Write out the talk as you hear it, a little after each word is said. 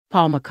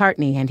Paul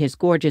McCartney and his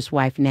gorgeous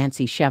wife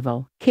Nancy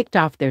Shevell kicked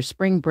off their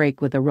spring break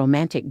with a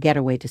romantic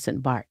getaway to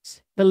St.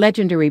 Barts. The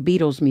legendary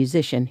Beatles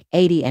musician,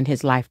 80, and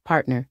his life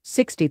partner,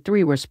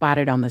 63, were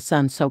spotted on the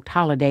sun-soaked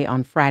holiday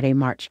on Friday,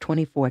 March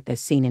 24th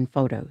as seen in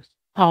photos.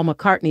 Paul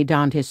McCartney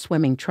donned his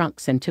swimming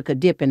trunks and took a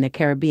dip in the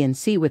Caribbean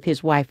Sea with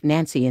his wife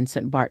Nancy in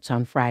St. Barts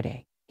on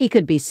Friday. He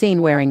could be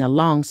seen wearing a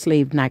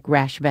long-sleeved Nike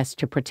rash vest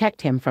to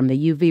protect him from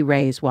the UV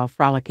rays while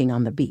frolicking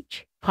on the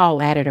beach.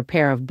 Paul added a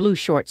pair of blue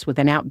shorts with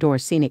an outdoor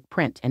scenic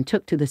print and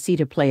took to the sea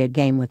to play a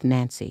game with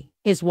Nancy.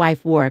 His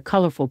wife wore a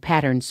colorful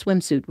patterned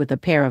swimsuit with a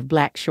pair of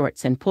black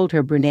shorts and pulled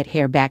her brunette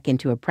hair back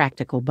into a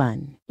practical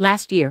bun.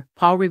 Last year,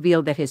 Paul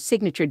revealed that his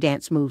signature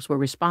dance moves were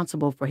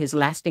responsible for his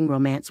lasting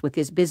romance with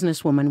his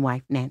businesswoman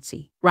wife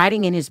Nancy.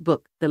 Writing in his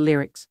book, The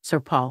Lyrics, Sir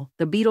Paul,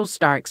 the Beatles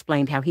star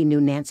explained how he knew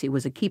Nancy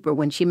was a keeper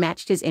when she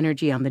matched his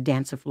energy on the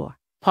dance floor.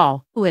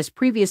 Paul, who has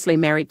previously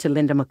married to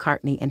Linda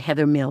McCartney and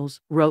Heather Mills,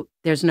 wrote,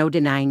 "There's no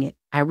denying it.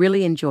 I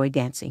really enjoy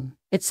dancing.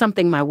 It's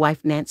something my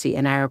wife Nancy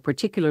and I are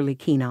particularly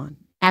keen on.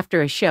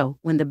 After a show,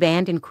 when the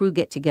band and crew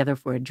get together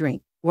for a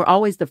drink, we're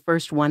always the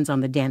first ones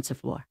on the dance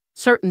floor.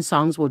 Certain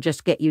songs will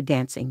just get you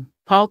dancing."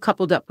 Paul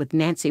coupled up with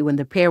Nancy when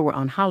the pair were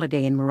on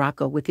holiday in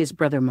Morocco with his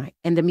brother Mike,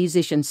 and the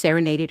musician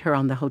serenaded her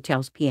on the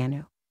hotel's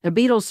piano. The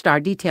Beatles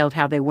star detailed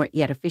how they weren't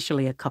yet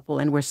officially a couple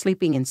and were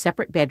sleeping in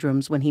separate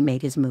bedrooms when he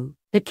made his move.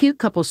 The cute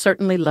couple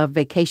certainly loved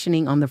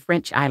vacationing on the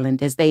French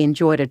island as they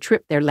enjoyed a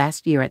trip there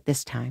last year at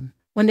this time.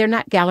 When they're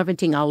not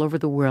gallivanting all over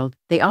the world,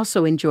 they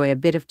also enjoy a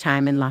bit of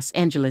time in Los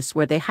Angeles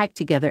where they hike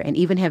together and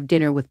even have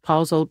dinner with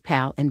Paul's old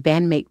pal and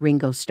bandmate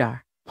Ringo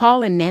Starr.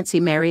 Paul and Nancy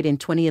married in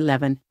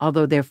 2011,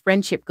 although their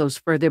friendship goes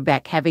further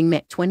back, having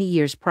met 20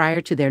 years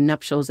prior to their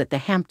nuptials at the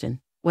Hamptons,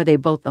 where they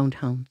both owned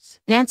homes.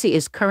 Nancy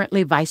is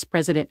currently vice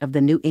president of the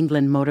New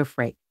England Motor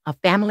Freight, a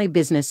family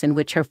business in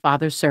which her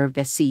father served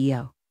as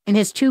CEO. In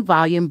his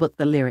 2-volume book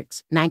The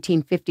Lyrics,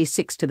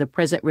 1956 to the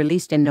present,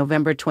 released in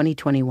November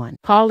 2021,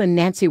 Paul and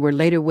Nancy were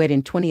later wed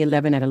in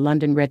 2011 at a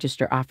London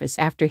Register office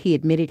after he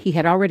admitted he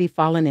had already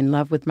fallen in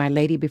love with my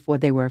lady before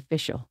they were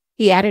official.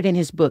 He added in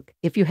his book,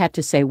 "If you had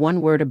to say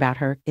one word about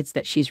her, it's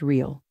that she's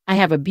real. I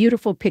have a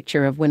beautiful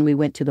picture of when we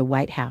went to the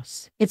White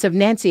House. It's of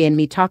Nancy and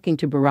me talking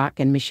to Barack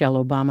and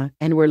Michelle Obama,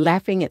 and we're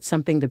laughing at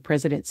something the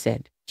president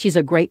said. She's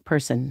a great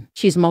person.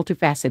 She's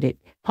multifaceted."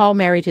 Paul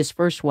married his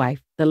first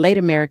wife, the late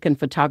American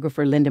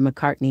photographer Linda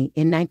McCartney,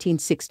 in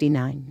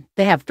 1969.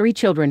 They have 3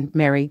 children: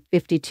 Mary,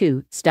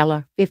 52,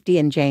 Stella, 50,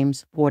 and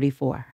James, 44.